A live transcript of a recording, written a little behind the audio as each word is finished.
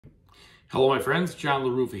Hello my friends, John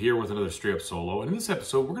LaRuffa here with another Straight Up Solo. And in this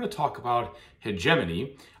episode, we're going to talk about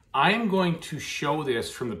Hegemony. I am going to show this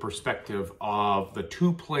from the perspective of the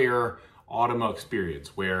two-player Automa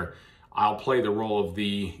experience, where I'll play the role of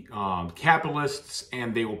the capitalists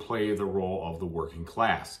and they will play the role of the working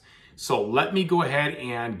class. So let me go ahead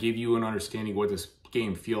and give you an understanding of what this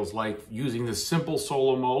game feels like using the simple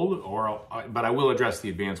solo mode, but I will address the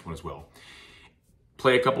advanced one as well.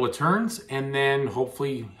 Play a couple of turns and then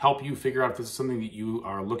hopefully help you figure out if this is something that you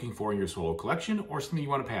are looking for in your solo collection or something you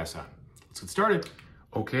want to pass on. Let's get started.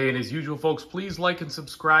 Okay, and as usual, folks, please like and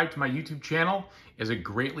subscribe to my YouTube channel, as it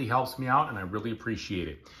greatly helps me out and I really appreciate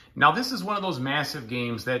it. Now, this is one of those massive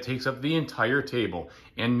games that takes up the entire table,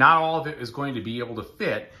 and not all of it is going to be able to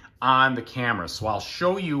fit on the camera. So I'll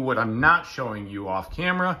show you what I'm not showing you off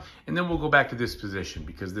camera, and then we'll go back to this position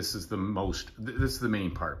because this is the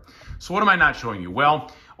main part. So what am I not showing you?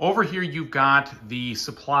 Well, over here you've got the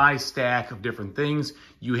supply stack of different things.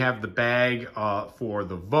 You have the bag for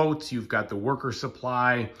the votes, you've got the worker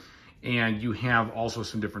supply, and you have also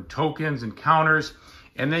some different tokens and counters.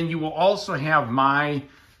 And then you will also have my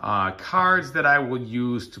cards that I will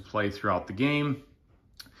use to play throughout the game.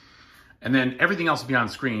 And then everything else will be on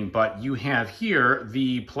screen, but you have here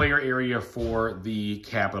the player area for the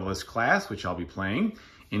capitalist class, which I'll be playing,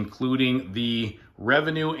 including the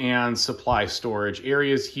revenue and supply storage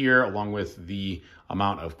areas here, along with the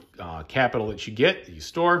amount of capital that you get, that you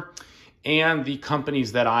store, and the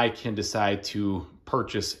companies that I can decide to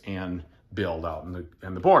purchase and build out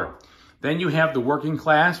on the board. Then you have the working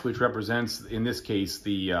class, which represents, in this case,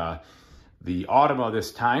 the Automa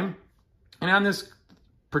this time. And on this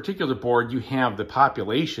particular board, you have the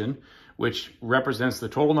population, which represents the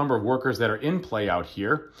total number of workers that are in play out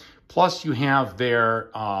here. Plus you have their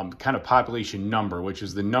kind of population number, which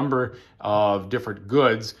is the number of different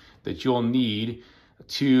goods that you'll need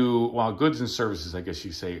to, well, goods and services, I guess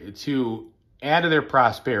you say, to add to their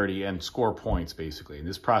prosperity and score points, basically. And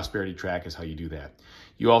this prosperity track is how you do that.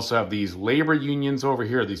 You also have these labor unions over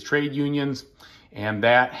here, these trade unions, and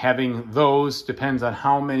that having those depends on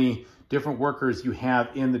how many different workers you have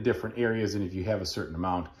in the different areas, and if you have a certain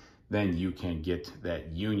amount, then you can get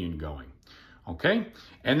that union going. Okay,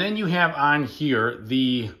 and then you have on here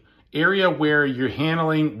the area where you're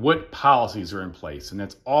handling what policies are in place, and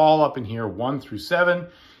that's all up in here, 1 through 7.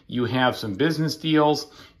 You have some business deals.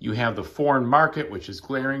 You have the foreign market, which is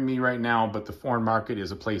glaring me right now, but the foreign market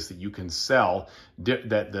is a place that you can sell, that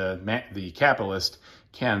the capitalist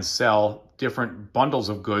can sell different bundles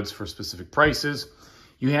of goods for specific prices.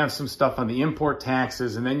 You have some stuff on the import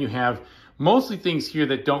taxes, and then you have mostly things here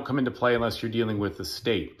that don't come into play unless you're dealing with the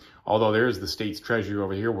state. Although there is the state's treasury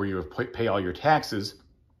over here where you pay all your taxes,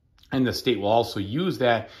 and the state will also use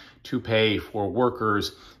that to pay for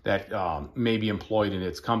workers that may be employed in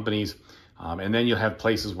its companies. And then you'll have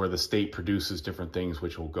places where the state produces different things,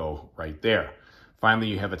 which will go right there. Finally,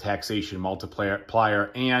 you have a taxation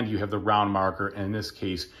multiplier, and you have the round marker. And in this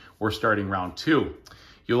case, we're starting round 2.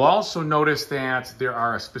 You'll also notice that there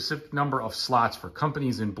are a specific number of slots for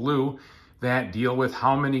companies in blue that deal with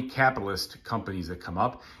how many capitalist companies that come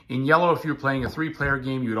up. In yellow, if you're playing a 3-player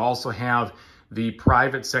game, you'd also have the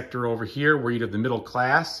private sector over here where you'd have the middle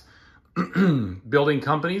class building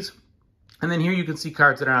companies. And then here you can see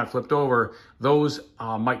cards that are not flipped over. Those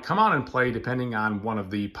might come out and play depending on one of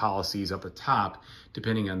the policies up at top,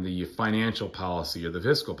 depending on the financial policy or the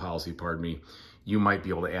fiscal policy, pardon me. You might be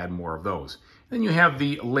able to add more of those. Then you have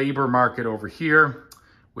the labor market over here,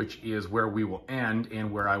 which is where we will end and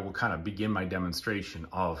where I will kind of begin my demonstration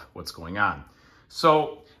of what's going on.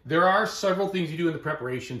 So there are several things you do in the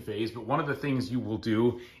preparation phase, but one of the things you will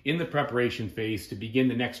do in the preparation phase to begin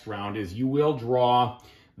the next round is you will draw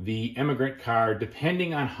the immigrant card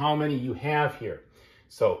depending on how many you have here.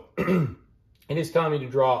 So it is telling me to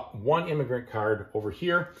draw 1 immigrant card over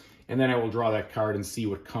here, and then I will draw that card and see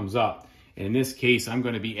what comes up. And in this case, I'm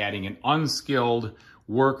going to be adding an unskilled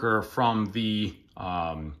worker from the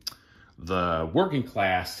working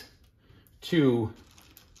class to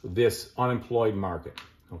this unemployed market,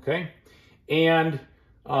 okay? And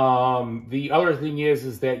the other thing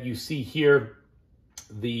is that you see here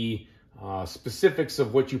the specifics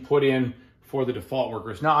of what you put in for the default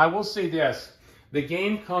workers. Now, I will say this, the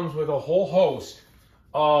game comes with a whole host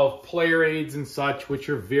of player aids and such, which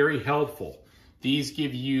are very helpful. These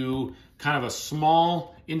give you kind of a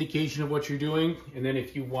small indication of what you're doing. And then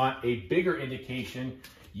if you want a bigger indication,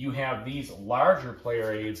 you have these larger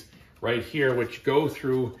player aids right here, which go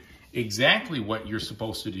through exactly what you're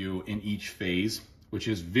supposed to do in each phase, which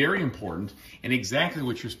is very important, and exactly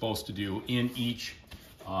what you're supposed to do in each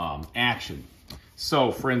action.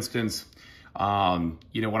 So for instance,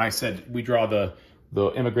 You know, when I said we draw the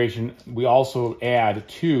immigration, we also add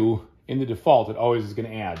 2 in the default. It always is going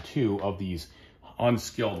to add 2 of these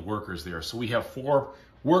unskilled workers there. So we have 4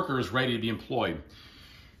 workers ready to be employed.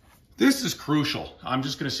 This is crucial. I'm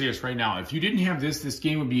just going to say this right now. If you didn't have this, this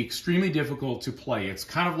game would be extremely difficult to play. It's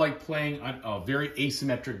kind of like playing a very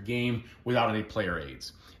asymmetric game without any player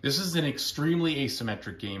aids. This is an extremely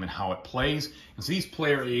asymmetric game in how it plays. And so these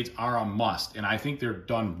player aids are a must. And I think they're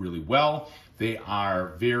done really well. They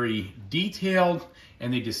are very detailed,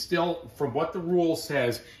 and they distill from what the rule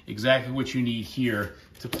says exactly what you need here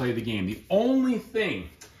to play the game. The only thing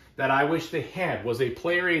that I wish they had was a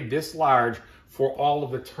player aid this large for all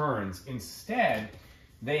of the turns. Instead,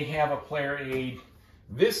 they have a player aid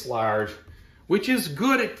this large, which is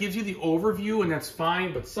good. It gives you the overview, and that's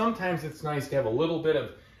fine, but sometimes it's nice to have a little bit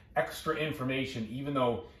of extra information, even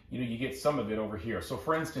though you get some of it over here. So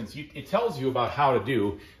for instance, it tells you about how to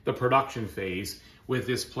do the production phase with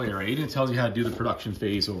this player aid. It tells you how to do the production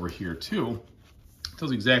phase over here too. It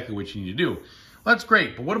tells you exactly what you need to do. Well, that's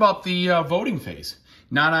great, but what about the voting phase?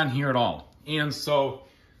 Not on here at all. And so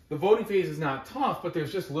the voting phase is not tough, but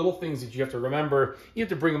there's just little things that you have to remember. You have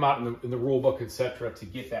to bring them out in the rule book, etc., to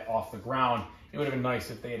get that off the ground. It would have been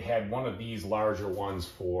nice if they had had one of these larger ones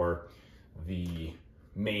for the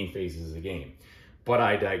main phases of the game. But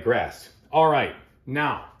I digress. All right,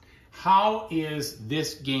 now, how is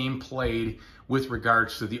this game played with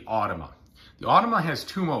regards to the Automa? The Automa has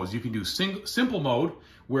 2 modes. You can do simple mode,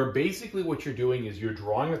 where basically what you're doing is you're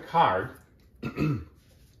drawing a card.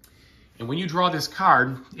 And when you draw this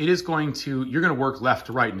card, you're going to work left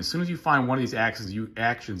to right. And as soon as you find one of these actions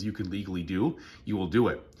you can legally do, you will do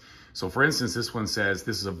it. So for instance, this one says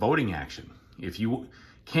this is a voting action. If you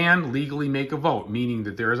can legally make a vote, meaning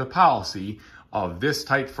that there is a policy of this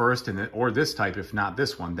type first or this type, if not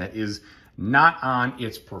this one, that is not on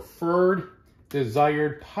its preferred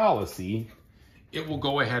desired policy, it will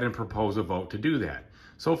go ahead and propose a vote to do that.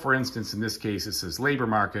 So for instance, in this case, it says labor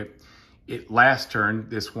market. Last turn,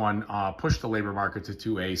 this one pushed the labor market to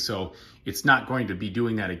 2A, so it's not going to be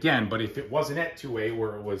doing that again. But if it wasn't at 2A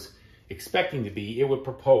where it was expecting to be, it would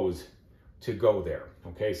propose to go there.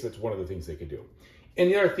 Okay, so that's one of the things they could do. And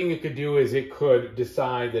the other thing it could do is it could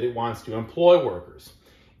decide that it wants to employ workers,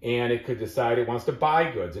 and it could decide it wants to buy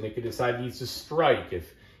goods, and it could decide it needs to strike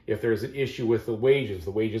if there's an issue with the wages.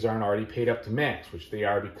 The wages aren't already paid up to max, which they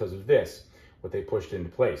are because of this, what they pushed into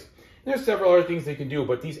place. There's several other things they can do,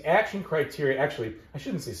 but these action criteria, actually, I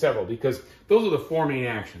shouldn't say several, because those are the 4 main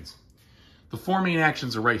actions. The 4 main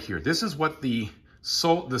actions are right here. This is what the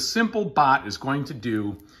simple bot is going to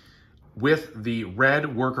do with the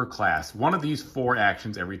red worker class. One of these 4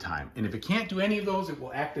 actions every time. And if it can't do any of those, it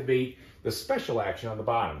will activate the special action on the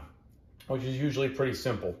bottom, which is usually pretty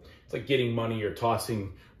simple. It's like getting money or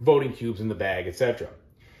tossing voting cubes in the bag, etc.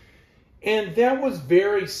 And that was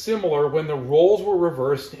very similar when the roles were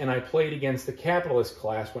reversed and I played against the capitalist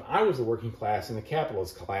class when I was the working class, and the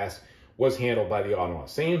capitalist class was handled by the Automa.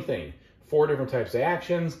 Same thing, 4 different types of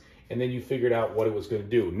actions, and then you figured out what it was going to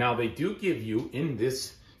do. Now they do give you, in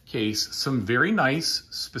this case, some very nice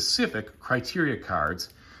specific criteria cards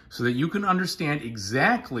so that you can understand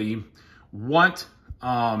exactly what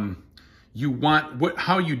you want,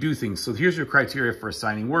 how you do things. So here's your criteria for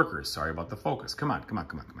assigning workers. Sorry about the focus. Come on, camera.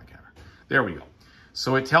 There we go.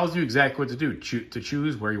 So it tells you exactly what to do. To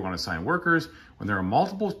choose where you want to assign workers. When there are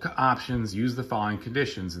multiple options, use the following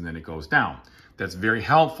conditions, and then it goes down. That's very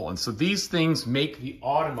helpful. And so these things make the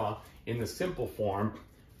Automa in the simple form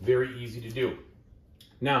very easy to do.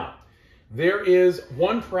 Now, there is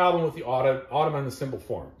one problem with the Automa in the simple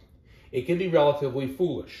form. It can be relatively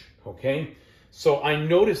foolish, okay? So I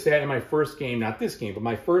noticed that in my first game, not this game, but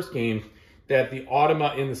my first game, that the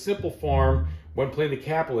Automa in the simple form, when playing the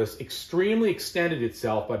capitalist, extremely extended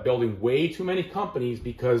itself by building way too many companies,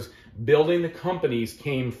 because building the companies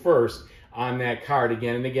came first on that card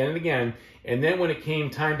again and again and again. And then when it came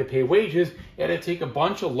time to pay wages, it had to take a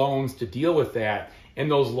bunch of loans to deal with that. And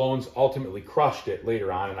those loans ultimately crushed it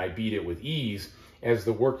later on, and I beat it with ease as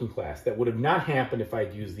the working class. That would have not happened if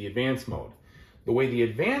I'd used the advanced mode. The way the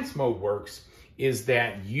advanced mode works is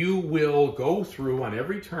that you will go through on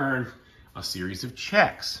every turn a series of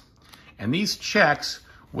checks. And these checks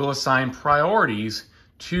will assign priorities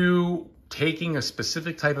to taking a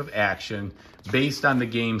specific type of action based on the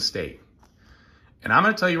game state. And I'm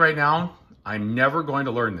going to tell you right now, I'm never going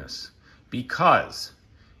to learn this, because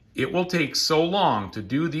it will take so long to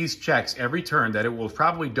do these checks every turn that it will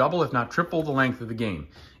probably double, if not triple, the length of the game.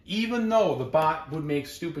 Even though the bot would make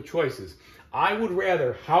stupid choices, I would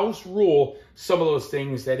rather house rule some of those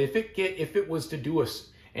things, that if it was to do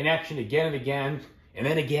an action again and again and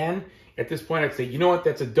then again, at this point, I'd say, you know what,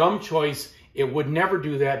 that's a dumb choice. It would never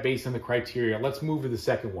do that based on the criteria. Let's move to the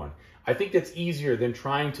second one. I think that's easier than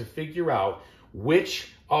trying to figure out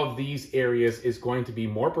which of these areas is going to be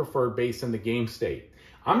more preferred based on the game state.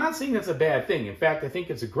 I'm not saying that's a bad thing. In fact, I think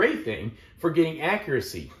it's a great thing for getting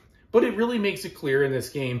accuracy. But it really makes it clear in this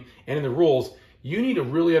game and in the rules, you need to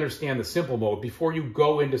really understand the simple mode before you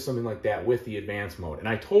go into something like that with the advanced mode. And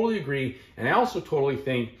I totally agree. And I also totally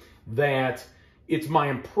think that it's my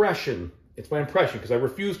impression because I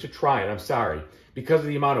refuse to try it, I'm sorry, because of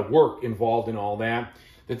the amount of work involved in all that,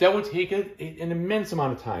 that would take an immense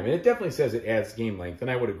amount of time. And it definitely says it adds game length, and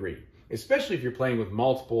I would agree. Especially if you're playing with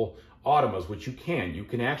multiple automas, which you can. You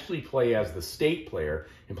can actually play as the state player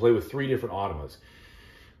and play with 3 different automas.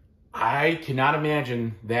 I cannot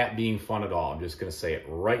imagine that being fun at all. I'm just going to say it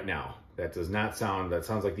right now. That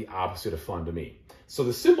sounds like the opposite of fun to me. So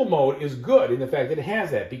the simple mode is good in the fact that it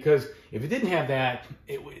has that, because if it didn't have that,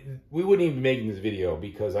 we wouldn't even be making this video,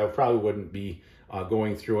 because I probably wouldn't be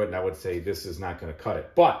going through it, and I would say this is not going to cut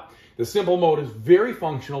it. But the simple mode is very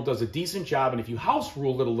functional, does a decent job, and if you house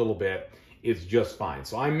rule it a little bit, it's just fine.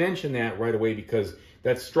 So I mentioned that right away because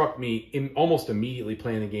that struck me almost immediately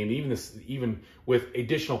playing the game. Even with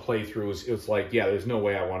additional playthroughs, it was like, yeah, there's no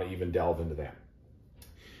way I want to even delve into that.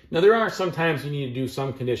 Now, there are some times you need to do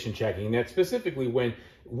some condition checking, and that's specifically when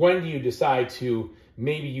do you decide to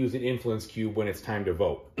maybe use an influence cube when it's time to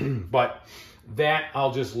vote. But that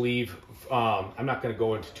I'll just leave. I'm not going to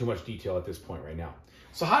go into too much detail at this point right now.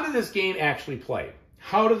 So how does this game actually play?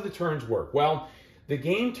 How do the turns work? Well, the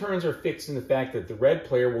game turns are fixed in the fact that the red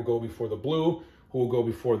player will go before the blue, who will go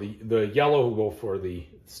before the yellow, who will go for the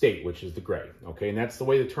state, which is the gray. Okay, and that's the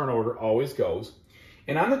way the turn order always goes.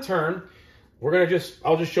 And on the turn,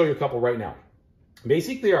 I'll just show you a couple right now.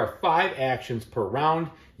 Basically, there are 5 actions per round.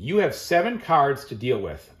 You have 7 cards to deal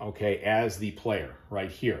with, okay, as the player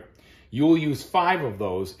right here. You will use 5 of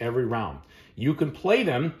those every round. You can play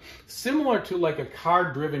them similar to like a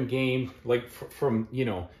card-driven game, like from,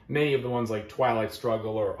 many of the ones like Twilight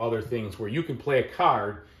Struggle or other things, where you can play a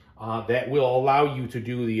card that will allow you to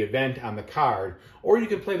do the event on the card, or you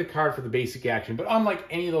can play the card for the basic action. But unlike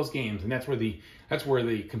any of those games, and that's where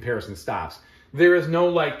the comparison stops, there is no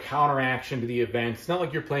like counteraction to the event. It's not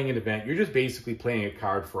like you're playing an event. You're just basically playing a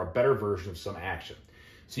card for a better version of some action.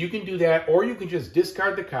 So you can do that, or you can just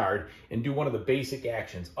discard the card and do one of the basic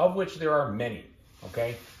actions, of which there are many,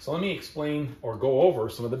 okay? So let me explain or go over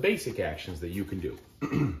some of the basic actions that you can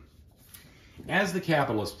do. As the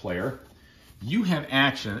capitalist player, you have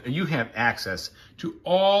access to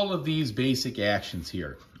all of these basic actions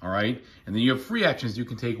here, all right? And then you have free actions. You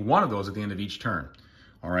can take one of those at the end of each turn,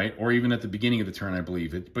 all right? Or even at the beginning of the turn, I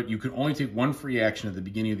believe. But you can only take one free action at the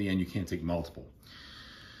beginning of the end. You can't take multiple.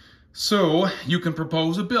 So you can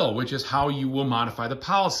propose a bill, which is how you will modify the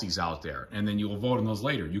policies out there, and then you will vote on those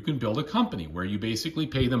later. You can build a company where you basically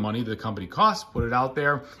pay the money the company costs, put it out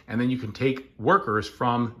there, and then you can take workers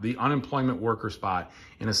from the unemployment worker spot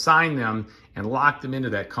and assign them and lock them into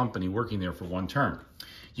that company working there for one term.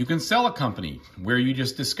 You can sell a company where you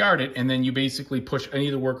just discard it, and then you basically push any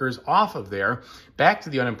of the workers off of there back to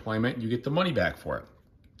the unemployment, and you get the money back for it.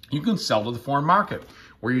 You can sell to the foreign market,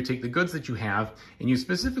 where you take the goods that you have and you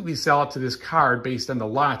specifically sell it to this card based on the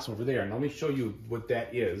lots over there. And let me show you what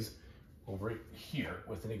that is over here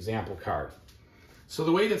with an example card. So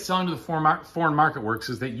the way that selling to the foreign market works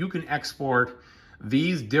is that you can export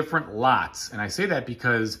these different lots. And I say that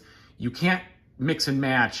because you can't mix and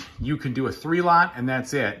match. You can do a 3 lot and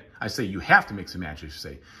that's it. I say you have to mix and match, I should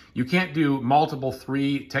say. You can't do multiple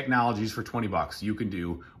 3 technologies for 20 bucks. You can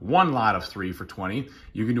do 1 lot of 3 for 20.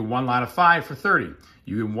 You can do 1 lot of 5 for 30.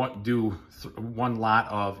 You can do 1 lot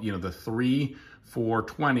of, the 3 for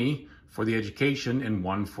 20 for the education and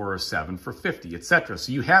 1 for 7 for 50, etc.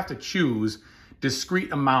 So you have to choose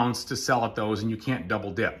discrete amounts to sell at those, and you can't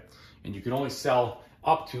double dip. And you can only sell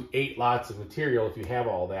up to 8 lots of material if you have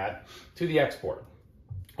all that to the export.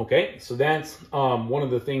 Okay, so that's one of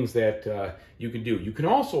the things that you can do. You can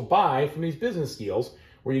also buy from these business deals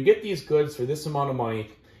where you get these goods for this amount of money,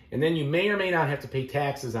 and then you may or may not have to pay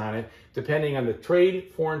taxes on it, depending on the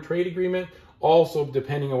foreign trade agreement, also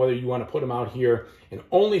depending on whether you want to put them out here and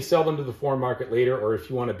only sell them to the foreign market later, or if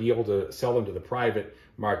you want to be able to sell them to the private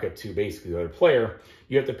market to basically the other player,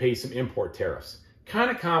 you have to pay some import tariffs.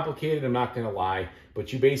 Kind of complicated, I'm not going to lie,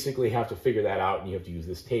 but you basically have to figure that out, and you have to use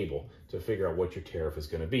this table to figure out what your tariff is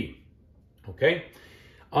going to be. Okay?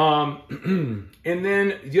 And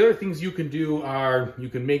then the other things you can do are you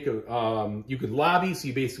can make you could lobby, so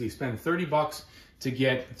you basically spend 30 bucks to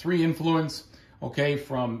get 3 influence, okay,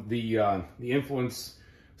 from the influence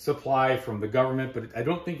supply from the government, but I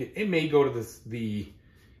don't think it may go to the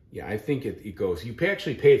Yeah, I think it goes. You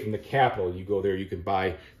actually pay it from the capital. You go there, you can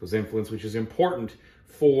buy those influence, which is important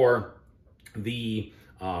for the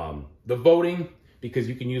voting, because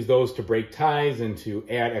you can use those to break ties and to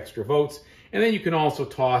add extra votes. And then you can also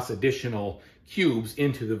toss additional cubes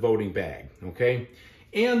into the voting bag, okay?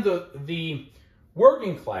 And the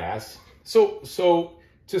working class, so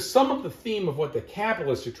to sum up the theme of what the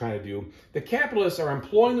capitalists are trying to do, the capitalists are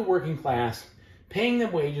employing the working class, paying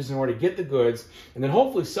them wages in order to get the goods, and then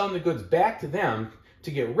hopefully selling the goods back to them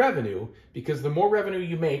to get revenue, because the more revenue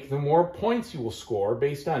you make, the more points you will score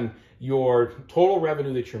based on your total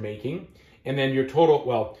revenue that you're making, and then your total,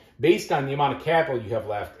 well, based on the amount of capital you have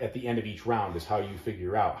left at the end of each round is how you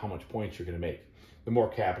figure out how much points you're going to make. The more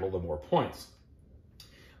capital, the more points.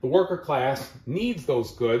 The worker class needs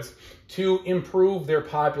those goods to improve their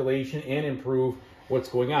population and improve what's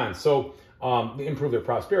going on. So, improve their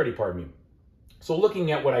prosperity, pardon me. So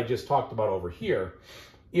looking at what I just talked about over here,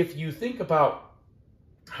 if you think about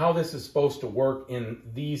how this is supposed to work in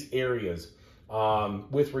these areas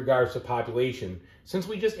with regards to population, since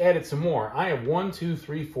we just added some more, I have 1, 2,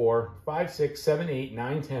 3, 4, 5, 6, 7, 8,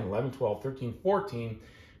 9, 10, 11, 12, 13, 14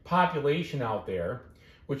 population out there,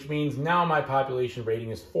 which means now my population rating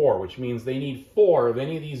is 4, which means they need 4 of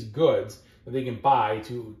any of these goods that they can buy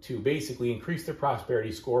to basically increase their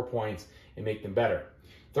prosperity, score points, and make them better.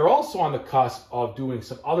 They're also on the cusp of doing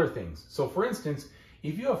some other things. So for instance,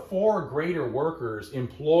 if you have 4 or greater workers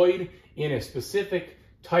employed in a specific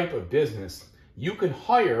type of business, you can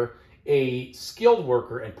hire a skilled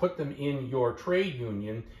worker and put them in your trade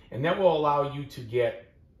union, and that will allow you to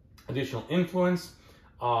get additional influence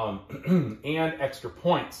and extra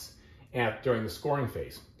points during the scoring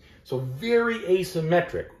phase. So very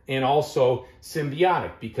asymmetric and also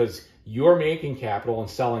symbiotic, because you're making capital and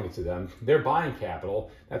selling it to them. They're buying capital.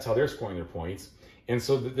 That's how they're scoring their points. And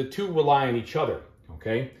so the two rely on each other,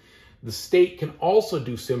 okay? The state can also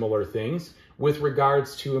do similar things with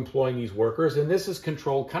regards to employing these workers, and this is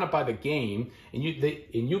controlled kind of by the game, and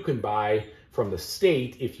you can buy from the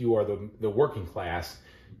state if you are the working class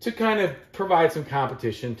to kind of provide some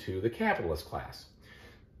competition to the capitalist class.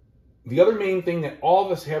 The other main thing that all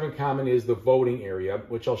of us have in common is the voting area,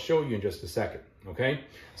 which I'll show you in just a second, okay?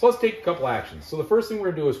 So let's take a couple actions. So the first thing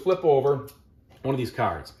we're gonna do is flip over one of these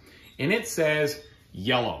cards, and it says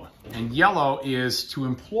yellow. And yellow is to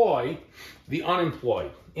employ the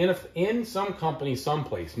unemployed in some company,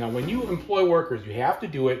 someplace. Now, when you employ workers, you have to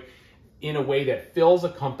do it in a way that fills a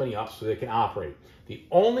company up so they can operate. The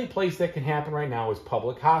only place that can happen right now is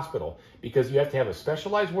public hospital, because you have to have a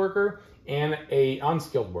specialized worker and a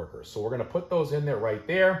unskilled worker. So we're going to put those in there right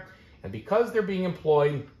there. And because they're being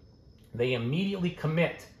employed, they immediately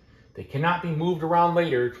commit. They cannot be moved around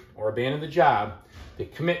later or abandon the job. They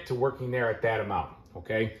commit to working there at that amount,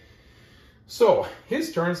 okay? So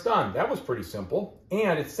his turn's done. That was pretty simple.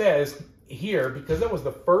 And it says here, because that was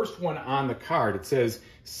the first one on the card, it says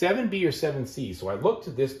 7B or 7C. So I looked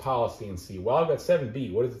at this policy and see, well, I've got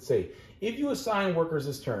 7B. What does it say? If you assign workers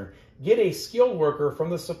this turn, get a skilled worker from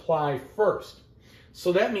the supply first.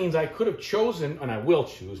 So that means I could have chosen, and I will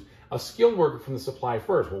choose, a skilled worker from the supply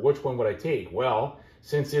first. Well, which one would I take? Well,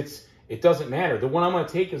 since it doesn't matter. The one I'm going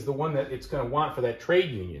to take is the one that it's going to want for that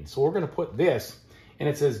trade union. So we're going to put this, and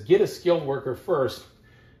it says get a skilled worker first.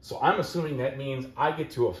 So I'm assuming that means I get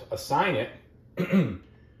to assign it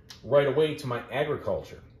right away to my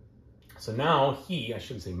agriculture. So now I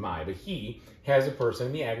shouldn't say my, but he has a person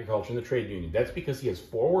in the agriculture and the trade union. That's because he has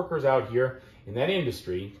 4 workers out here in that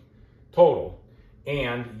industry total,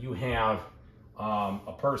 and you have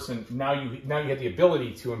a person, now you have the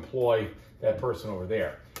ability to employ that person over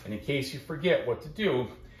there. And in case you forget what to do,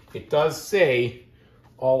 it does say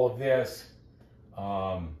all of this.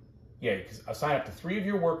 Assign up to 3 of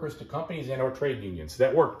your workers to companies and or trade unions. So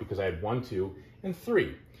that worked because I had 1, 2, and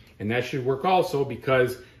 3. And that should work also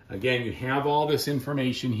because, again, you have all this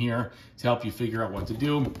information here to help you figure out what to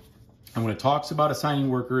do. And when it talks about assigning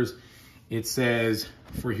workers, it says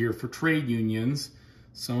for trade unions,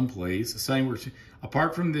 someplace, assigning workers.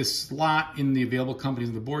 Apart from this slot in the available companies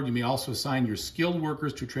on the board, you may also assign your skilled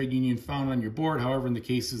workers to a trade union found on your board. However, in the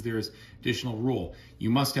cases there is additional rule. You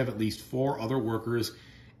must have at least 4 other workers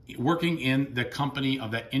working in the company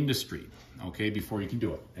of that industry, okay, before you can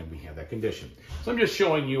do it. And we have that condition. So I'm just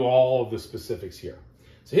showing you all of the specifics here.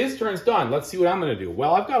 So his turn's done. Let's see what I'm going to do.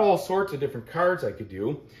 Well, I've got all sorts of different cards I could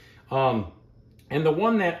do. And the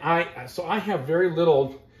one that I have very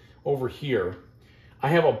little over here. I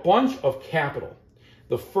have a bunch of capital.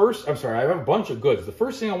 I have a bunch of goods. The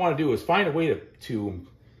first thing I want to do is find a way to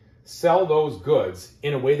sell those goods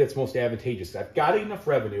in a way that's most advantageous. I've got enough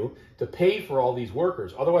revenue to pay for all these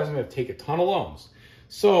workers. Otherwise, I'm going to take a ton of loans.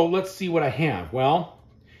 So let's see what I have. Well,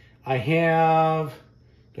 I have,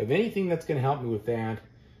 do I have anything that's going to help me with that?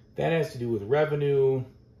 That has to do with revenue.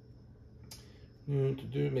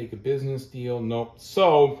 Make a business deal. Nope.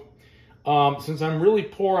 So since I'm really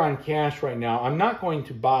poor on cash right now, I'm not going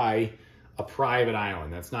to buy a private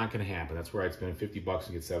island. That's not going to happen. That's where I'd spend $50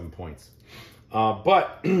 and get 7 points.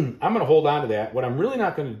 But I'm going to hold on to that. What I'm really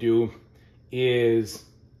not going to do is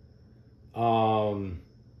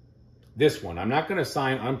this one. I'm not going to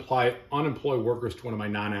assign unemployed workers to one of my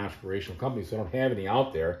non-aspirational companies, so I don't have any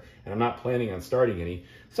out there, and I'm not planning on starting any.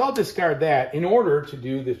 So I'll discard that in order to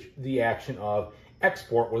do the action of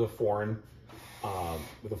export with a foreign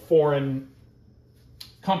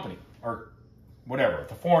company or whatever,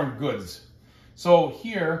 the foreign goods. So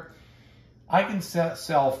here I can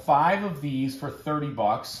sell 5 of these for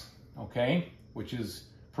 $30, okay, which is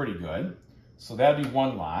pretty good. So that'd be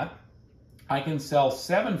 1 lot. I can sell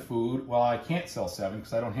 7 food. Well, I can't sell 7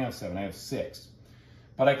 because I don't have 7. I have 6.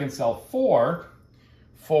 But I can sell 4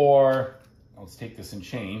 for, let's take this and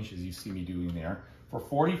change, as you see me doing there, for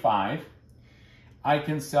 45. I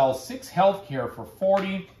can sell 6 healthcare for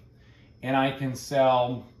 40. And I can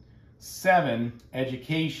sell 7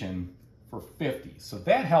 education for 50. So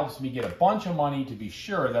that helps me get a bunch of money to be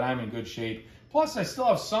sure that I'm in good shape. Plus, I still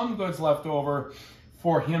have some goods left over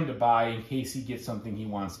for him to buy in case he gets something he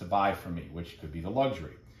wants to buy from me, which could be the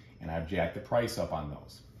luxury. And I've jacked the price up on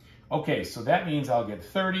those. Okay, so that means I'll get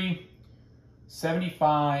 30,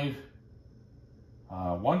 75,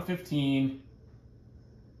 115,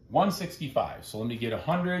 165. So let me get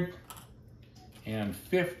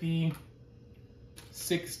 150,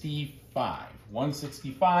 65,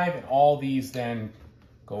 165, and all these then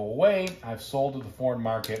go away. I've sold to the foreign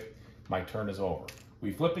market. My turn is over.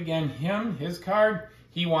 We flip again his card.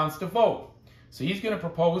 He wants to vote. So he's going to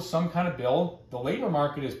propose some kind of bill. The labor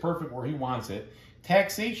market is perfect where he wants it.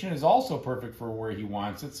 Taxation is also perfect for where he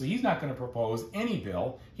wants it. So he's not going to propose any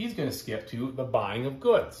bill. He's going to skip to the buying of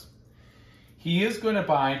goods. He is going to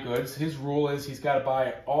buy goods. His rule is he's got to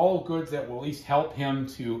buy all goods that will at least help him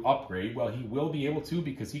to upgrade. Well, he will be able to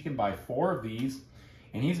because he can buy 4 of these.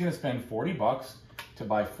 And he's going to spend $40 to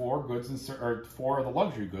buy 4 goods or 4 of the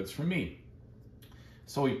luxury goods from me.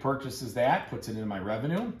 So he purchases that, puts it in my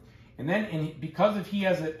revenue, and then because if he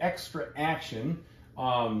has an extra action,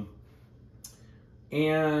 and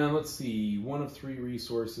let's see, 1 of 3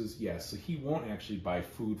 resources, yes, so he won't actually buy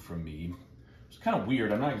food from me. It's kind of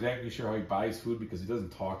weird. I'm not exactly sure how he buys food because he doesn't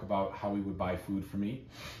talk about how he would buy food from me.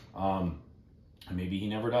 Maybe he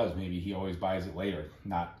never does. Maybe he always buys it later,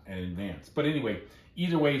 not in advance. But anyway,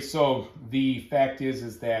 either way, so the fact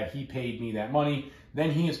is that he paid me that money. Then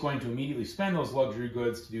he is going to immediately spend those luxury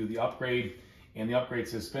goods to do the upgrade. And the upgrade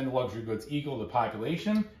says spend the luxury goods equal to the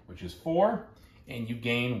population, which is 4, and you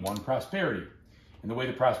gain 1 prosperity. And the way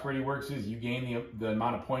the prosperity works is you gain the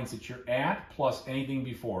amount of points that you're at plus anything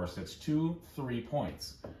before. So that's 2, 3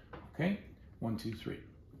 points. Okay, 1, 2, 3.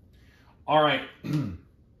 All right,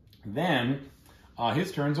 then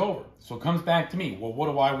his turn's over. So it comes back to me. Well, what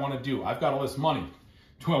do I want to do? I've got all this money.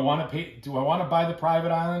 Do I want to pay? Do I want to buy the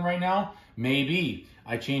private island right now? Maybe.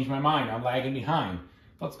 I changed my mind. I'm lagging behind.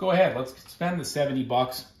 Let's go ahead. Let's spend the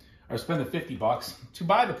 $70 or spend the $50 to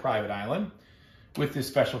buy the private island with this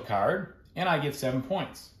special card, and I get 7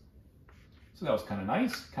 points. So that was kind of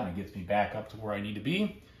nice. Kind of gets me back up to where I need to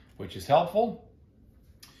be, which is helpful.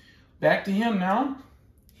 Back to him now.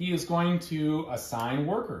 He is going to assign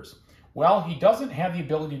workers. Well, he doesn't have the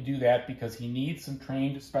ability to do that because he needs some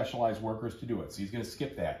trained, specialized workers to do it. So he's going to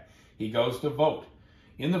skip that. He goes to vote.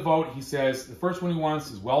 In the vote, he says the first one he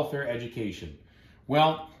wants is welfare education.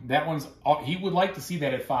 Well, that one's, he would like to see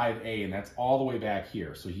that at 5A, and that's all the way back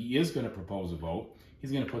here. So he is going to propose a vote.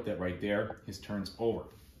 He's going to put that right there. His turn's over.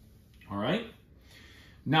 All right.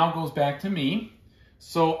 Now it goes back to me.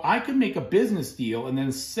 So I can make a business deal and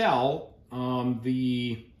then sell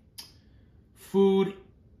the food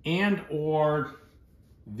and or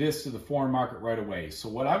this to the foreign market right away. So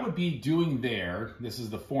what I would be doing there, this is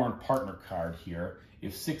the foreign partner card here,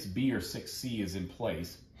 if 6B or 6C is in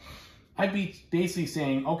place, I'd be basically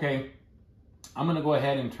saying, okay, I'm going to go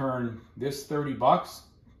ahead and turn this $30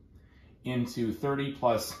 into 30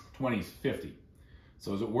 plus 20 is 50.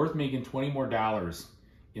 So is it worth making $20 more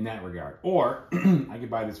in that regard? Or I could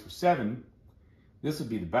buy this for 7. This would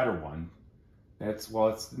be the better one. That's, well,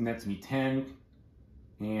 it nets me 10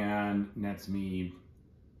 and nets me,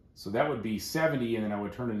 so that would be 70, and then I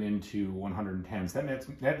would turn it into 110. So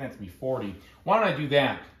that nets me 40. Why don't I do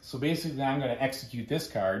that? So basically I'm going to execute this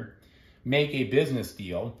card, make a business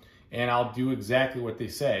deal, and I'll do exactly what they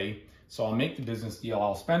say. So I'll make the business deal.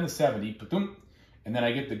 I'll spend the 70, and then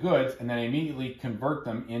I get the goods, and then I immediately convert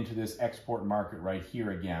them into this export market right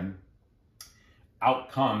here again.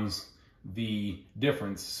 Out comes the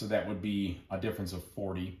difference, so that would be a difference of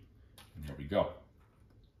 40. And there we go.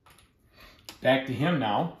 Back to him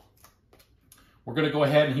now. We're going to go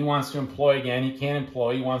ahead, and he wants to employ again. He can't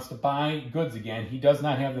employ. He wants to buy goods again. He does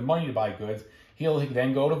not have the money to buy goods. He'll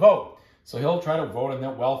then go to vote. So he'll try to vote on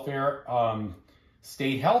that welfare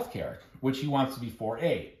state health care, which he wants to be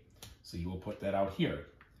 4A. So you will put that out here.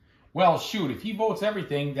 Well, shoot, if he votes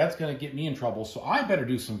everything, that's going to get me in trouble. So I better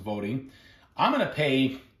do some voting. I'm going to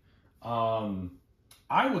pay,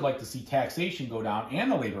 I would like to see taxation go down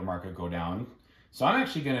and the labor market go down. So I'm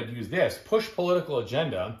actually going to use this, push political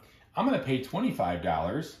agenda. I'm going to pay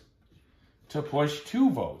 $25 to push 2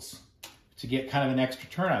 votes to get kind of an extra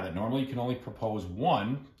turn on it. Normally you can only propose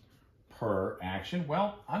 1 per action.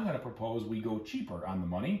 Well, I'm going to propose we go cheaper on the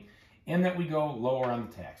money and that we go lower on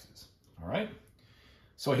the taxes. All right.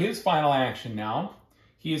 So his final action now,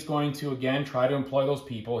 he is going to, again, try to employ those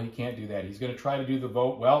people. He can't do that. He's going to try to do the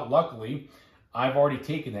vote. Well, luckily, I've already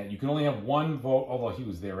taken that. You can only have 1 vote, although he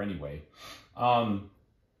was there anyway.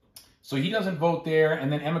 So he doesn't vote there.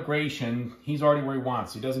 And then immigration, he's already where he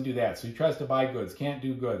wants. So he doesn't do that. So he tries to buy goods, can't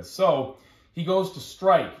do goods. So he goes to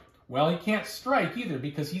strike. Well, he can't strike either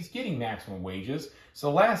because he's getting maximum wages. So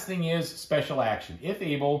the last thing is special action. If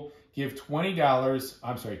able, give $20,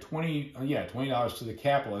 I'm sorry, $20 to the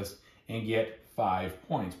capitalist and get 5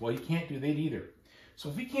 points. Well, he can't do that either. So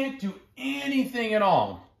if he can't do anything at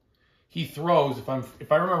all, he throws, if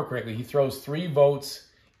I remember correctly, he throws 3 votes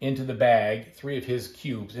into the bag, 3 of his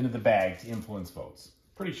cubes into the bag to influence votes.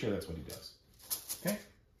 Pretty sure that's what he does. Okay.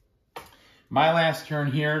 My last turn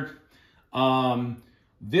here.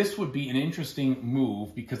 This would be an interesting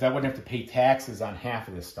move because I wouldn't have to pay taxes on half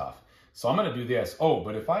of this stuff. So I'm going to do this. Oh,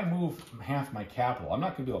 but if I move half my capital, I'm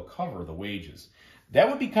not going to be able to cover the wages. That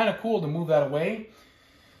would be kind of cool to move that away.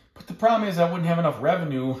 But the problem is I wouldn't have enough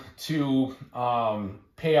revenue to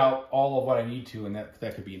pay out all of what I need to, and that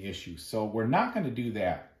could be an issue. So we're not going to do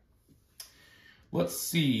that. Let's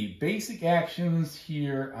see. Basic actions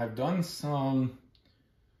here. I've done some.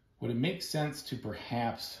 Would it make sense to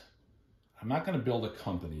perhaps... I'm not going to build a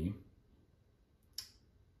company.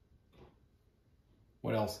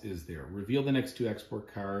 What else is there? Reveal the next 2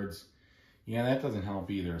 export cards. Yeah, that doesn't help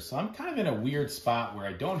either. So I'm kind of in a weird spot where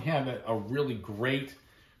I don't have a really great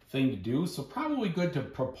thing to do. So probably good to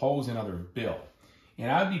propose another bill.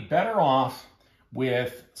 And I'd be better off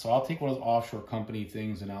with, so I'll take one of those offshore company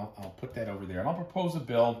things and I'll put that over there. And I'll propose a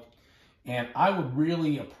bill. And I would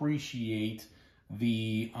really appreciate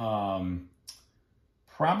the...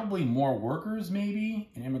 probably more workers maybe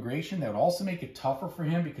in immigration. That would also make it tougher for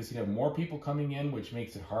him because he'd have more people coming in, which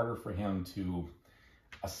makes it harder for him to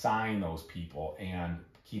assign those people and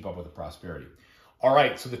keep up with the prosperity. All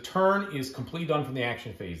right, so the turn is completely done from the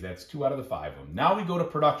action phase. That's 2 out of the 5 of them. Now we go to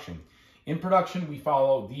production. In production, we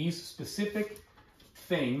follow these specific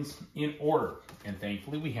things in order, and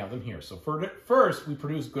thankfully we have them here. So first, we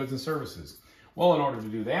produce goods and services. Well, in order to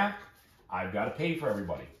do that, I've got to pay for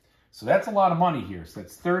everybody. So that's a lot of money here. So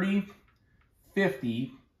that's 30,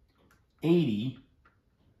 50, 80,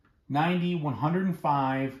 90,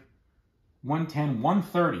 105, 110,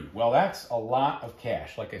 130. Well, that's a lot of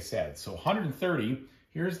cash, like I said. So 130,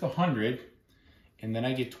 here's the 100, and then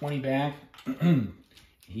I get 20 back.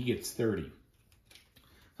 He gets 30.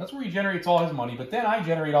 That's where he generates all his money, but then I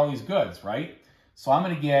generate all these goods, right? So I'm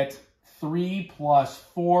going to get 3 plus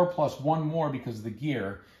 4 plus 1 more because of the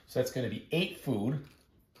gear. So that's going to be 8 food.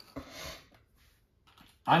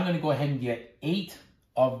 I'm going to go ahead and get 8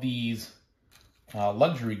 of these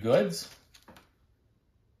luxury goods.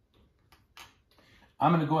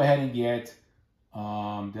 I'm going to go ahead and get,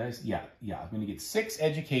 I'm going to get 6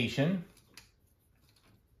 education.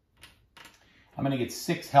 I'm going to get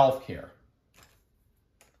 6 healthcare.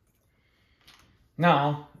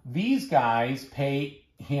 Now, these guys pay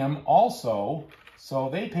him also, so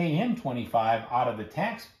they pay him 25 out of the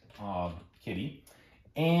tax kitty.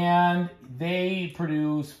 And they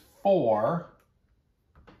produce 4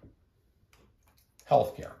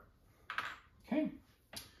 healthcare. Okay.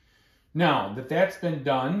 Now that that's been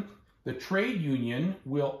done, the trade union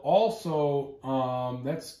will also,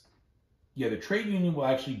 the trade union will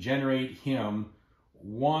actually generate him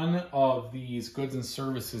 1 of these goods and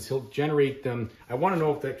services. He'll generate them. I want to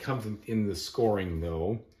know if that comes in the scoring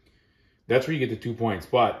though. That's where you get the 2 points.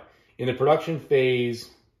 But in the production phase,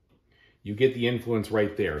 you get the influence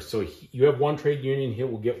right there. So you have 1 trade union, he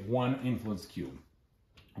will get 1 influence cube.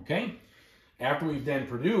 Okay? After we've then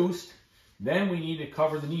produced, then we need to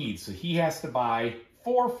cover the needs. So he has to buy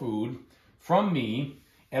 4 food from me,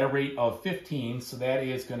 at a rate of 15, so that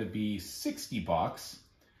is going to be 60 bucks.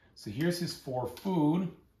 So here's his for food,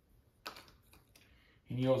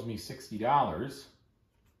 and he owes me $60.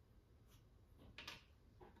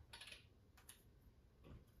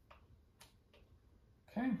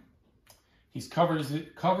 Okay, he's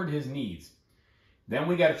covered his needs. Then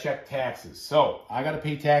we got to check taxes. So I got to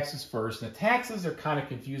pay taxes first. And the taxes are kind of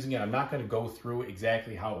confusing, and I'm not going to go through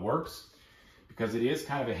exactly how it works because it is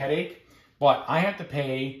kind of a headache. But I have to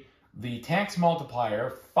pay the tax multiplier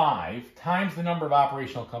 5 times the number of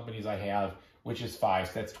operational companies I have, which is 5.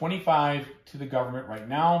 So that's 25 to the government right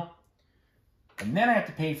now. And then I have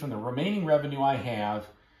to pay from the remaining revenue I have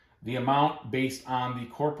the amount based on the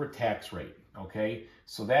corporate tax rate. Okay,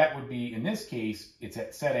 so that would be, in this case, it's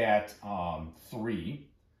set at 3A,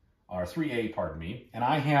 pardon me. And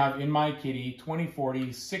I have in my kitty 20,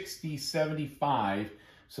 40, 60, 75.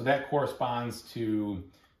 So that corresponds to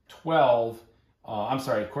 12.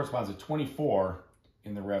 It corresponds to 24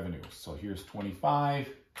 in the revenue. So here's 25.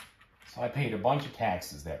 So I paid a bunch of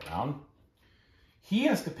taxes that round. He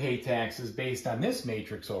has to pay taxes based on this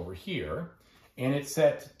matrix over here. And it's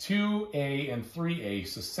set 2A and 3A,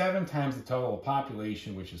 so 7 times the total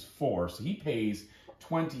population, which is 4. So he pays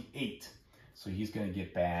 28. So he's going to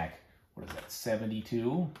get back, what is that,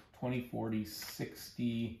 72? 20, 40,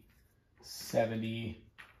 60, 70,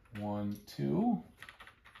 1, 2.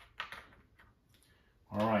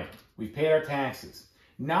 All right, we've paid our taxes.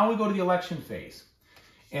 Now we go to the election phase.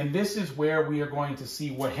 And this is where we are going to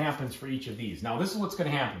see what happens for each of these. Now, this is what's going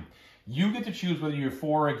to happen. You get to choose whether you're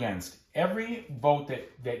for or against. Every vote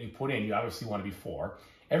that you put in, you obviously want to be for.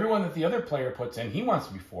 Everyone that the other player puts in, he wants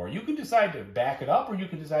to be for. You can decide to back it up or you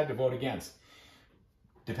can decide to vote against.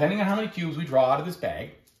 Depending on how many cubes we draw out of this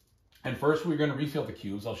bag. And first we're going to refill the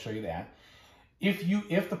cubes. I'll show you that.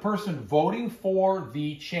 If the person voting for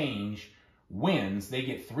the change wins, they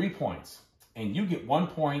get 3 points. And you get 1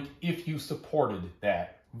 point if you supported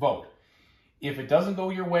that vote. If it doesn't go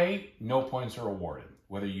your way, no points are awarded.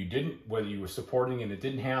 Whether you were supporting and it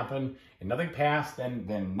didn't happen and nothing passed,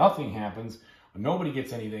 then nothing happens. Nobody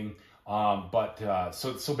gets anything.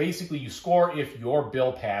 So basically you score if your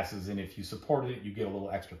bill passes, and if you supported it, you get a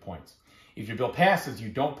little extra points. If your bill passes, you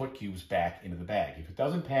don't put cubes back into the bag. If it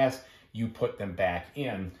doesn't pass, you put them back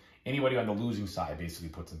in. Anybody on the losing side basically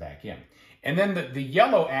puts them back in. And then the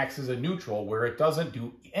yellow acts as a neutral where it doesn't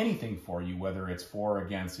do anything for you, whether it's for or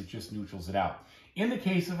against, it just neutrals it out. In the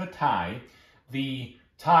case of a tie, the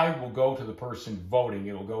tie will go to the person voting.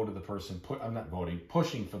 It'll go to the person,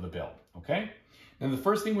 pushing for the bill, okay? Then the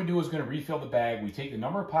first thing we do is going to refill the bag. We take the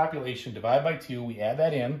number of population, divide by 2, we add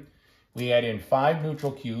that in. We add in 5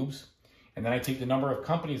 neutral cubes, and then I take the number of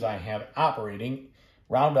companies I have operating,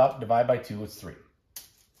 round up, divide by 2, it's 3.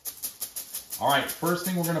 All right, first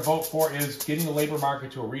thing we're going to vote for is getting the labor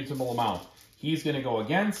market to a reasonable amount. He's going to go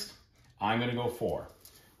against, I'm going to go for.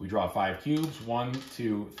 We draw 5 cubes, 1,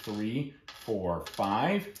 2, 3, 4,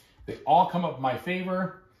 5. They all come up in my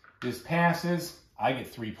favor. This passes. I get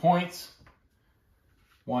 3 points.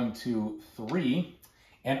 1, 2, 3.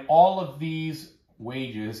 And all of these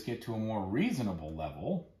wages get to a more reasonable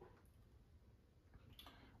level,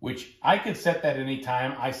 which I could set that any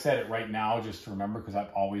time. I set it right now just to remember because I'm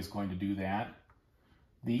always going to do that.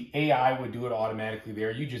 The AI would do it automatically there.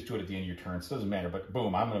 You just do it at the end of your turn. So it doesn't matter. But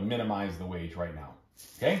boom, I'm going to minimize the wage right now.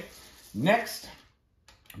 Okay. Next,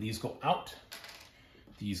 these go out.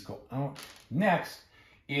 These go out. Next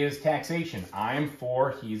is taxation. I'm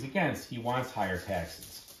for, he's against. He wants higher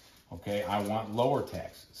taxes. Okay. I want lower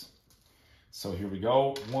taxes. So here we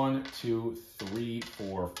go. 1, 2, 3,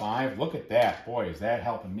 4, 5. Look at that. Boy, is that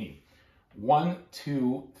helping me. 1,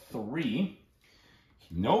 2, 3.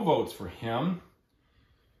 No votes for him.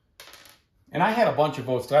 And I had a bunch of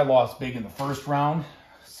votes because I lost big in the first round.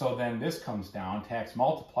 So then this comes down. Tax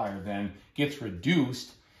multiplier then gets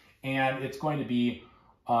reduced. And it's going to be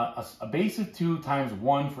a base of 2 times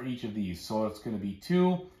 1 for each of these. So it's going to be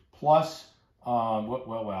 2 plus,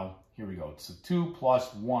 here we go. So 2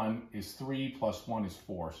 plus 1 is 3 plus 1 is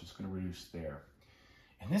 4. So it's going to reduce there.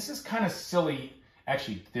 And this is kind of silly.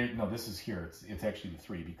 Actually, no, this is here. It's actually the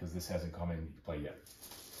 3 because this hasn't come into play yet.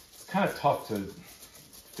 It's kind of tough to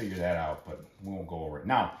figure that out, but we won't go over it.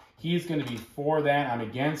 Now, he's going to be for that. I'm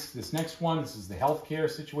against this next one. This is the healthcare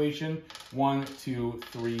situation. 1, 2,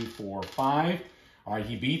 3, 4, 5. All right,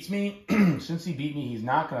 he beats me. Since he beat me, he's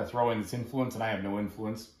not going to throw in this influence, and I have no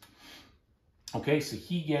influence. Okay, so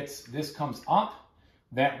he gets, this comes up.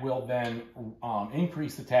 That will then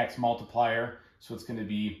increase the tax multiplier. So it's going to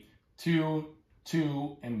be 2,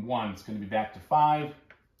 2, and 1. It's going to be back to 5.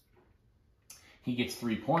 He gets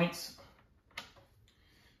 3 points.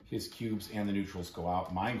 His cubes and the neutrals go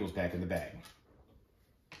out. Mine goes back in the bag.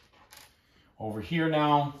 Over here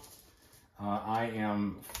now, I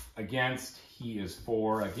am against. He is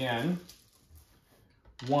 4 again.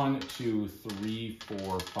 1, 2, 3,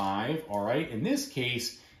 4, 5. All right. In this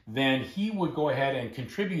case, then he would go ahead and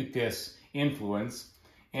contribute this influence,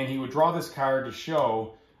 and he would draw this card to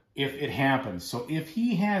show if it happens. So if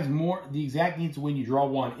he has more, the exact needs to win, you draw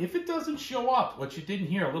 1. If it doesn't show up, what you didn't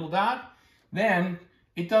hear, a little dot, then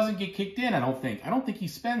it doesn't get kicked in, I don't think. I don't think he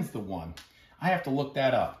spends the 1. I have to look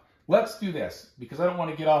that up. Let's do this, because I don't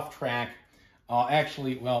want to get off track.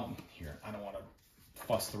 Actually, well, here, I don't want to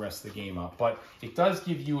fuss the rest of the game up, but it does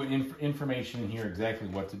give you information in here exactly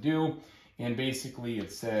what to do. And basically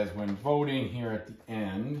it says when voting here at the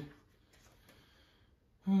end,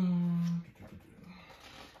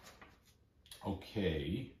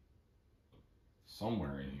 okay,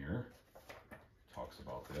 somewhere in here talks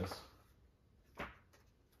about this.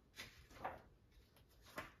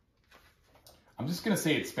 I'm just going to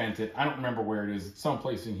say it spent it. I don't remember where it is. It's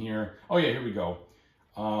someplace in here. Oh yeah, here we go.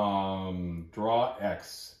 Draw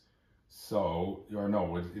X. So, or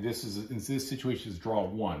no, this is, in this situation is draw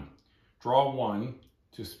 1. Draw 1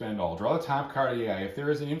 to spend all. Draw the top card of the eye. If there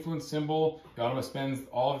is an influence symbol, the automa spends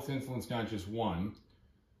all of its influence, not just 1.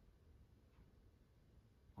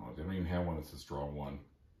 Oh, they don't even have one that says draw 1.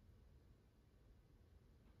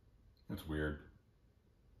 That's weird.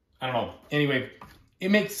 I don't know. Anyway,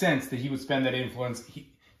 it makes sense that he would spend that influence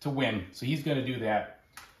to win. So he's going to do that,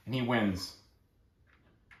 and he wins.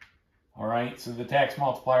 All right, so the tax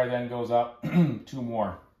multiplier then goes up 2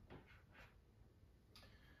 more.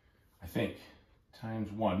 I think.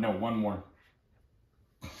 Times 1. No, 1 more.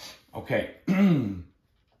 Okay.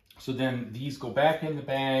 So then these go back in the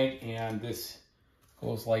bag, and this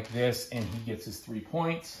goes like this, and he gets his 3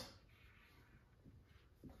 points.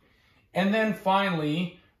 And then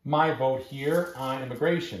finally, my vote here on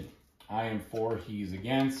immigration. I am for, he's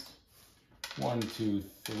against. 1, 2,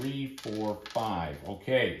 3, 4, 5.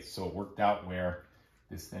 Okay, so it worked out where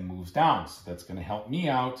this then moves down. So that's going to help me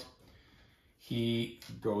out. He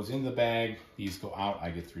goes in the bag. These go out. I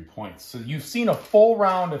get 3 points. So you've seen a full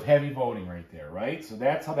round of heavy voting right there, right? So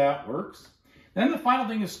that's how that works. Then the final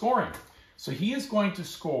thing is scoring. So he is going to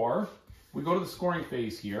score. We go to the scoring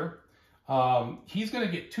phase here. He's going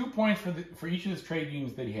to get 2 points for each of his trade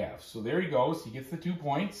unions that he has. So there he goes. He gets the 2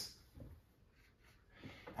 points.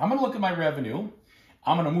 I'm going to look at my revenue.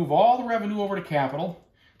 I'm going to move all the revenue over to capital.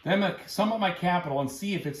 Then I'm going to sum up my capital and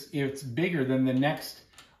see if it's bigger than the next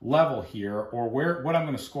level here, or what I'm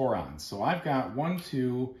going to score on. So I've got 1,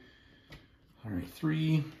 2, all right,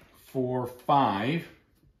 3, 4, 5,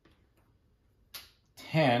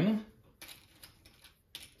 10,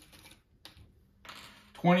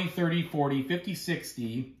 20, 30, 40, 50,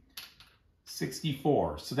 60,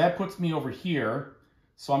 64. So that puts me over here.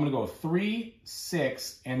 So I'm going to go 3,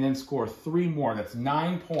 6, and then score 3 more. That's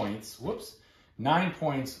 9 points. Whoops. 9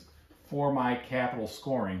 points for my capital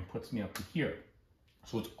scoring puts me up to here.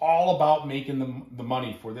 So it's all about making the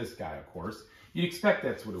money for this guy, of course. You'd expect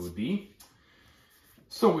that's what it would be.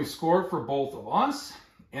 So we scored for both of us.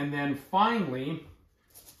 And then finally,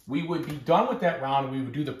 we would be done with that round. We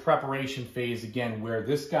would do the preparation phase again, where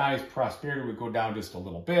this guy's prosperity would go down just a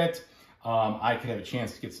little bit. I could have a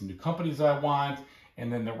chance to get some new companies I want.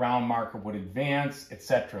 And then the round marker would advance,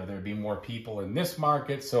 etc. There'd be more people in this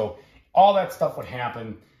market. So all that stuff would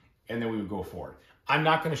happen, and then we would go forward. I'm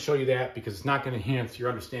not going to show you that because it's not going to enhance your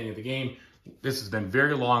understanding of the game. This has been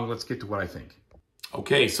very long. Let's get to what I think.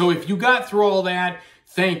 Okay, so if you got through all that,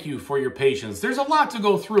 thank you for your patience. There's a lot to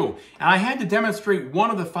go through, and I had to demonstrate one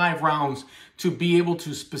of the 5 rounds to be able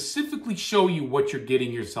to specifically show you what you're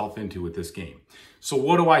getting yourself into with this game. So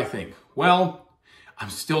what do I think? Well, I'm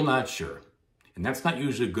still not sure. And that's not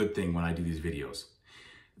usually a good thing when I do these videos.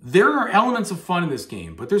 There are elements of fun in this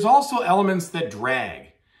game, but there's also elements that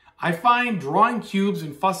drag. I find drawing cubes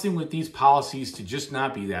and fussing with these policies to just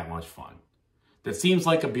not be that much fun. That seems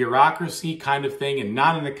like a bureaucracy kind of thing, and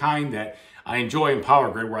not in the kind that I enjoy in Power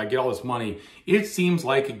Grid where I get all this money. It seems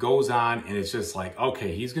like it goes on and it's just like,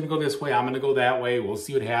 okay, he's going to go this way, I'm going to go that way, we'll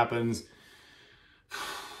see what happens.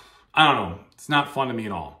 I don't know. It's not fun to me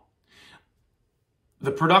at all.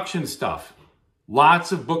 The production stuff.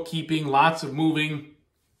 Lots of bookkeeping, lots of moving,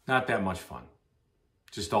 not that much fun.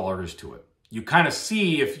 Just all there is to it. You kind of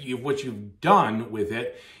see if what you've done with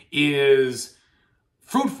it is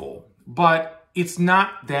fruitful, but it's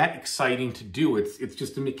not that exciting to do. It's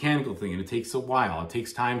just a mechanical thing, and it takes a while. It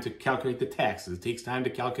takes time to calculate the taxes. It takes time to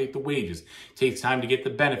calculate the wages. It takes time to get the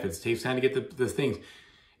benefits. It takes time to get the things.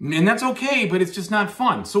 And that's okay, but it's just not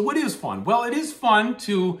fun. So what is fun? Well, it is fun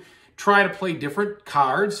to try to play different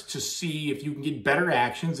cards to see if you can get better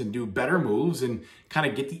actions and do better moves and kind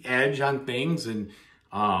of get the edge on things and,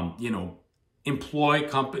 you know, employ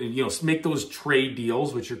company, you know, make those trade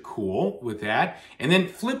deals, which are cool with that. And then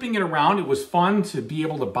flipping it around, it was fun to be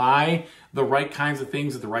able to buy the right kinds of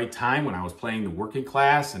things at the right time when I was playing the working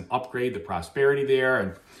class and upgrade the prosperity there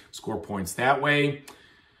and score points that way.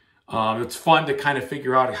 It's fun to kind of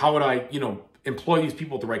figure out how would I, you know, employ these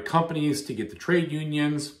people at the right companies to get the trade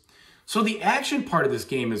unions. So the action part of this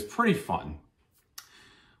game is pretty fun.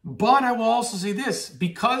 But I will also say this,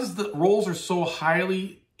 because the roles are so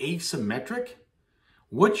highly asymmetric,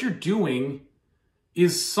 what you're doing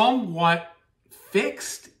is somewhat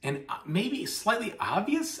fixed and maybe slightly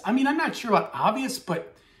obvious. I mean, I'm not sure about obvious,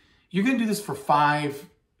 but you're going to do this for 5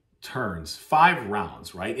 turns, 5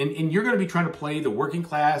 rounds, right? And you're going to be trying to play the working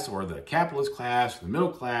class or the capitalist class, or the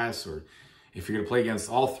middle class, or if you're going to play against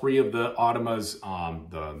all 3 of the automas,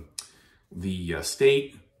 the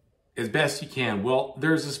state, as best you can. Well,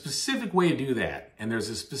 there's a specific way to do that, and there's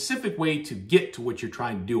a specific way to get to what you're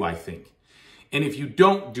trying to do, I think. And if you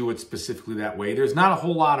don't do it specifically that way, there's not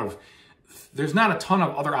a ton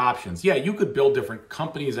of other options. Yeah, you could build different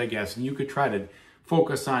companies, I guess, and you could try to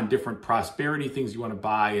focus on different prosperity things you want to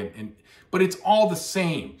buy, but it's all the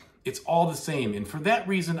same. It's all the same. And for that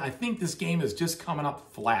reason, I think this game is just coming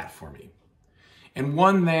up flat for me. And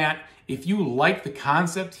one that, if you like the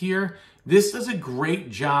concept here, this does a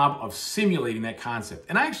great job of simulating that concept.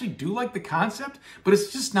 And I actually do like the concept, but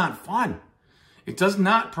it's just not fun. It does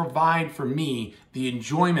not provide for me the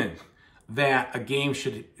enjoyment that a game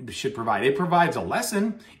should provide. It provides a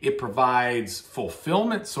lesson. It provides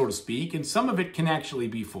fulfillment, so to speak. And some of it can actually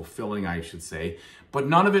be fulfilling, I should say. But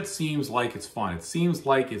none of it seems like it's fun. It seems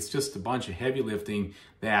like it's just a bunch of heavy lifting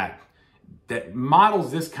that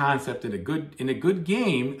models this concept in a good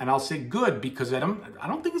game. And I'll say good because I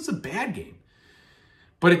don't think it's a bad game,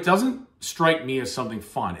 but it doesn't strike me as something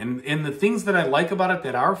fun. And the things that I like about it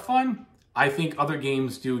that are fun, I think other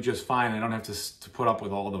games do just fine. I don't have to put up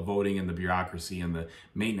with all the voting and the bureaucracy and the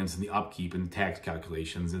maintenance and the upkeep and the tax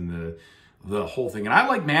calculations and the whole thing. And I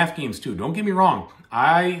like math games too. Don't get me wrong.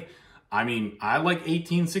 I mean, I like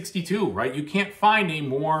 1862, right? You can't find a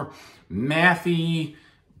more mathy,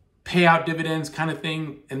 payout dividends kind of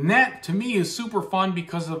thing. And that, to me, is super fun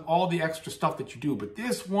because of all the extra stuff that you do. But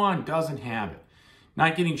this one doesn't have it.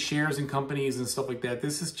 Not getting shares in companies and stuff like that.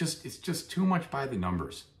 This is it's just too much by the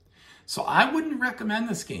numbers. So I wouldn't recommend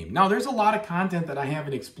this game. Now, there's a lot of content that I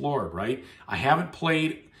haven't explored, right? I haven't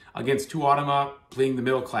played against 2 automa playing the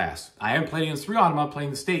middle class. I haven't played against 3 automa playing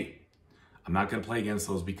the state. I'm not going to play against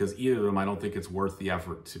those because either of them, I don't think it's worth the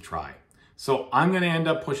effort to try. So I'm going to end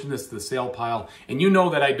up pushing this to the sale pile. And you know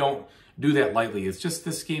that I don't do that lightly. It's just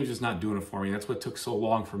this game's just not doing it for me. That's what took so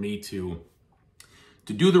long for me to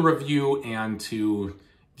do the review and to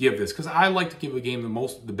give this. Because I like to give a game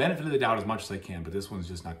the benefit of the doubt as much as I can. But this one's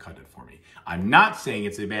just not cutting it for me. I'm not saying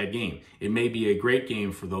it's a bad game. It may be a great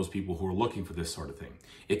game for those people who are looking for this sort of thing.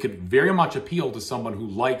 It could very much appeal to someone who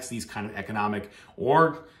likes these kind of economic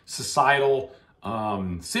or societal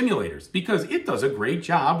simulators, because it does a great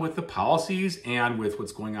job with the policies and with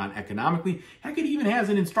what's going on economically. Heck, it even has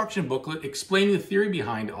an instruction booklet explaining the theory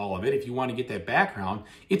behind all of it. If you want to get that background,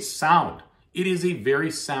 it's sound. It is a very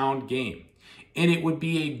sound game, and it would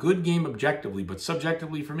be a good game objectively, but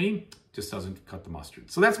subjectively for me, just doesn't cut the mustard.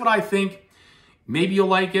 So that's what I think. Maybe you'll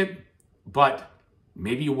like it, but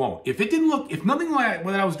maybe you won't. If nothing like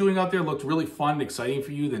what I was doing out there looked really fun and exciting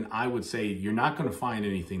for you, then I would say you're not going to find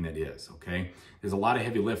anything that is, okay? There's a lot of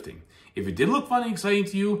heavy lifting. If it did look fun and exciting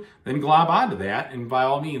to you, then glob onto that and by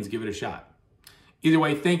all means, give it a shot. Either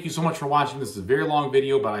way, thank you so much for watching. This is a very long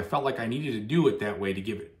video, but I felt like I needed to do it that way to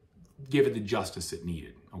give it the justice it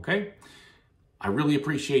needed, okay? I really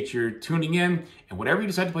appreciate your tuning in, and whatever you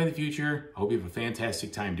decide to play in the future, I hope you have a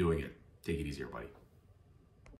fantastic time doing it. Take it easy, everybody.